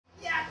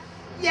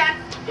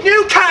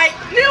New kite!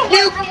 New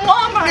one from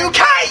Walmart! New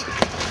kite!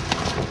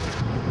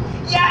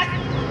 Yes!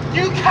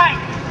 New kite!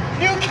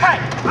 New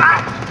kite!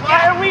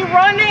 Why are we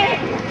running?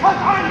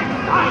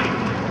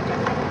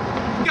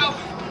 Go!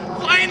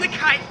 Fly in the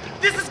kite!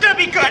 This is gonna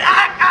be good!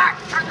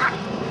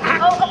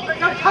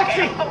 Don't touch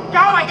me! Go!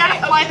 I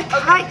gotta fly the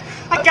kite!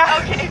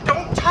 Okay.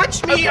 Don't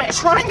touch me! Okay. I'm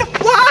trying to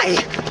fly!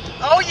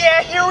 Oh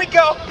yeah, here we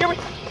go!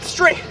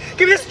 String!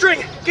 Give me the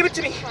string! Give it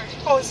to me!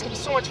 Oh, this is gonna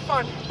be so much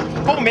fun!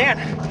 Oh man,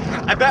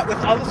 I bet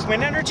with all this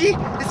wind energy,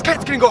 this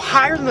kite's gonna go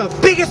higher than the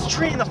biggest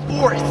tree in the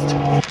forest!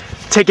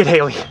 Take it,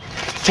 Haley.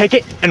 Take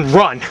it and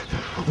run.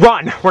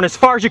 Run! Run as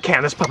far as you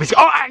can. This puppy's.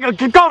 Oh,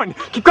 keep going!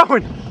 Keep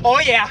going! Oh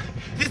yeah!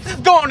 This is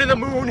going to the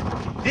moon!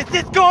 This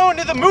is going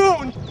to the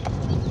moon!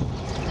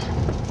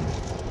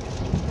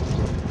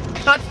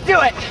 Let's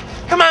do it!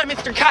 Come on,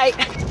 Mr. Kite!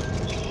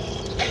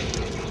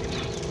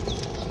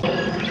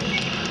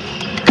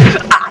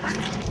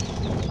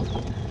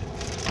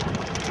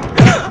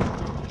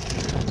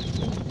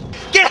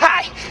 Get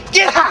high!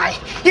 Get high!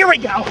 Here we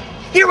go!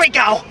 Here we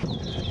go!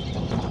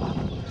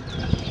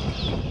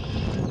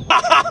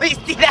 Oh, you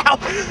see that?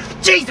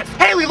 Jesus!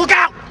 Haley, look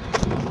out!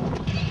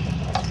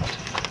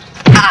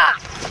 Ah!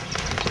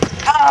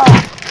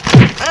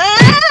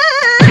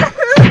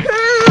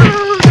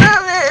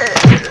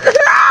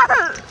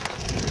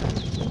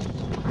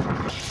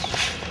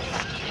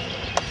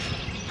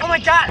 Oh my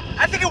God!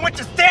 I think it went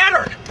to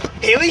Saturn!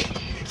 Haley,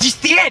 did you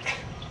see it?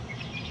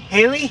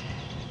 Haley?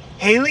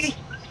 Haley?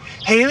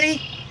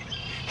 Haley?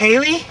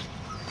 Haley?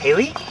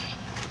 Haley?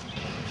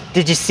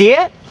 Did you see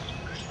it?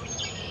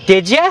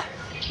 Did ya?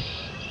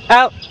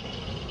 Oh,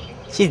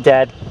 she's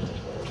dead.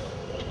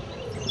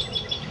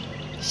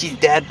 She's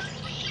dead.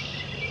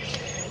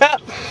 Oh,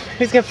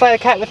 who's gonna fly the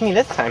kite with me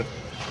this time?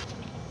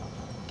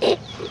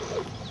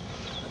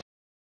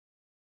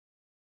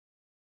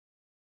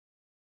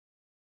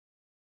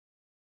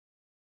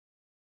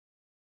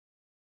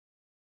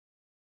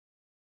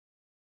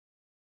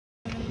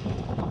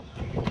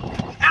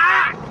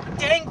 Ah!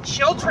 Dang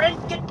children,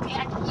 get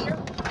back here!